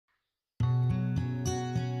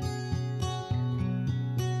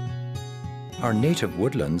our native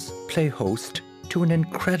woodlands play host to an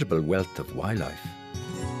incredible wealth of wildlife.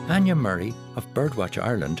 Anja Murray of Birdwatch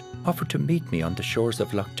Ireland offered to meet me on the shores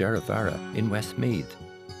of Lough Derravara in Westmeath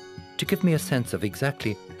to give me a sense of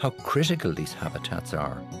exactly how critical these habitats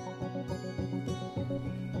are.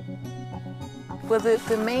 Well,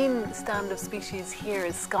 the main stand of species here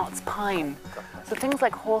is Scots pine. So things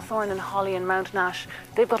like hawthorn and holly and mountain ash,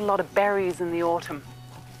 they've got a lot of berries in the autumn.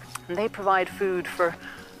 And they provide food for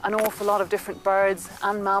an awful lot of different birds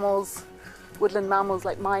and mammals, woodland mammals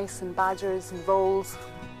like mice and badgers and voles.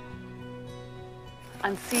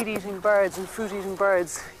 And seed-eating birds and fruit-eating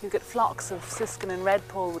birds. You get flocks of siskin and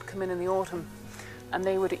redpoll would come in the autumn, and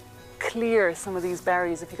they would clear some of these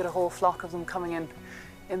berries if you get a whole flock of them coming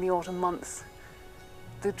in the autumn months.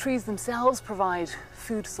 The trees themselves provide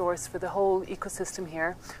food source for the whole ecosystem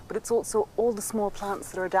here, but it's also all the small plants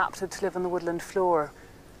that are adapted to live on the woodland floor.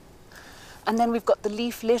 And then we've got the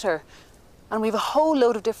leaf litter, and we've a whole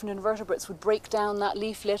load of different invertebrates would break down that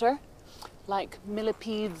leaf litter, like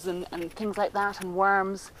millipedes and things like that, and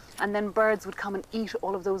worms, and then birds would come and eat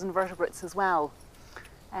all of those invertebrates as well.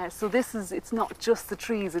 So it's not just the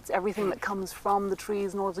trees, it's everything that comes from the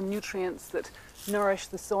trees and all the nutrients that nourish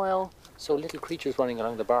the soil. So little creatures running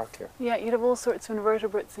along the bark here. Yeah, you'd have all sorts of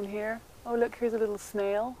invertebrates in here. Oh look, here's a little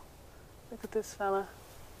snail. Look at this fella.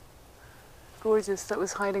 Gorgeous, that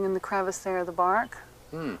was hiding in the crevice there of the bark.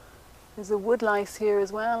 There's a woodlice here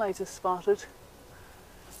as well, I just spotted.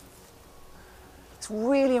 It's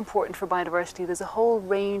really important for biodiversity. There's a whole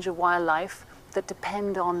range of wildlife that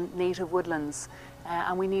depend on native woodlands,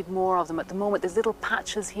 and we need more of them. At the moment, there's little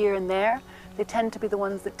patches here and there. They tend to be the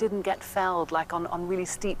ones that didn't get felled, like on really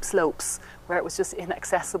steep slopes, where it was just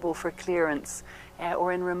inaccessible for clearance,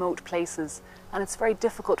 or in remote places. And it's very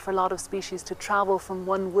difficult for a lot of species to travel from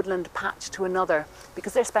one woodland patch to another,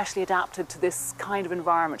 because they're specially adapted to this kind of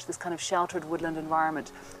environment, this kind of sheltered woodland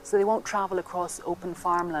environment. So they won't travel across open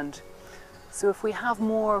farmland. So if we have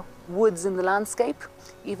more woods in the landscape,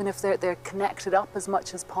 even if they're connected up as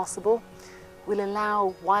much as possible, we'll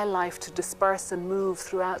allow wildlife to disperse and move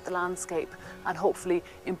throughout the landscape and hopefully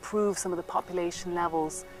improve some of the population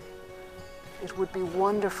levels. It would be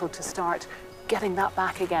wonderful to start getting that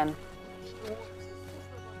back again.